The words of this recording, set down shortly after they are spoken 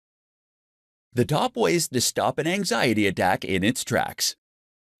The top ways to stop an anxiety attack in its tracks.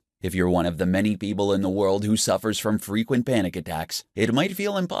 If you're one of the many people in the world who suffers from frequent panic attacks, it might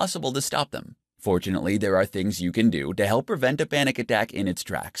feel impossible to stop them. Fortunately, there are things you can do to help prevent a panic attack in its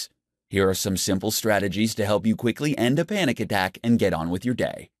tracks. Here are some simple strategies to help you quickly end a panic attack and get on with your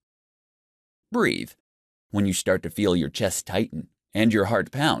day. Breathe. When you start to feel your chest tighten and your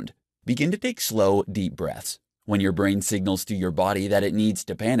heart pound, begin to take slow, deep breaths. When your brain signals to your body that it needs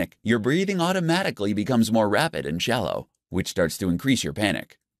to panic, your breathing automatically becomes more rapid and shallow, which starts to increase your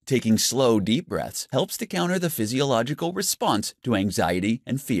panic. Taking slow, deep breaths helps to counter the physiological response to anxiety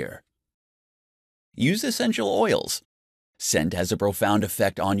and fear. Use essential oils. Scent has a profound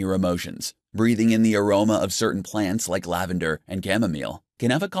effect on your emotions. Breathing in the aroma of certain plants like lavender and chamomile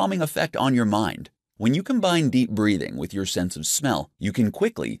can have a calming effect on your mind. When you combine deep breathing with your sense of smell, you can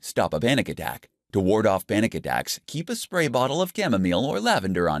quickly stop a panic attack. To ward off panic attacks, keep a spray bottle of chamomile or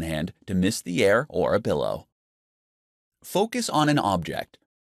lavender on hand to mist the air or a pillow. Focus on an object.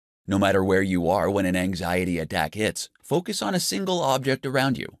 No matter where you are when an anxiety attack hits, focus on a single object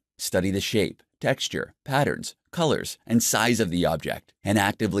around you. Study the shape, texture, patterns, colors, and size of the object, and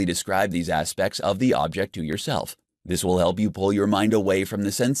actively describe these aspects of the object to yourself. This will help you pull your mind away from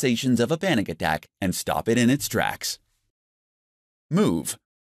the sensations of a panic attack and stop it in its tracks. Move.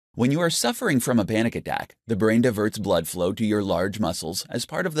 When you are suffering from a panic attack, the brain diverts blood flow to your large muscles as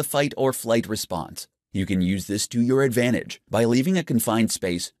part of the fight or flight response. You can use this to your advantage by leaving a confined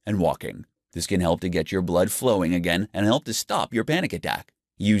space and walking. This can help to get your blood flowing again and help to stop your panic attack.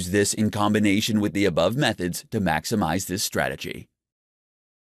 Use this in combination with the above methods to maximize this strategy.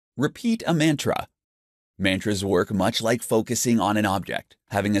 Repeat a mantra. Mantras work much like focusing on an object.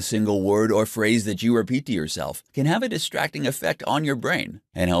 Having a single word or phrase that you repeat to yourself can have a distracting effect on your brain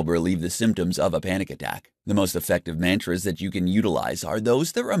and help relieve the symptoms of a panic attack. The most effective mantras that you can utilize are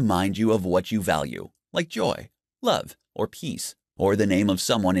those that remind you of what you value, like joy, love, or peace, or the name of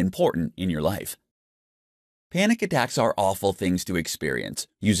someone important in your life. Panic attacks are awful things to experience.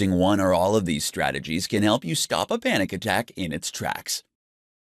 Using one or all of these strategies can help you stop a panic attack in its tracks.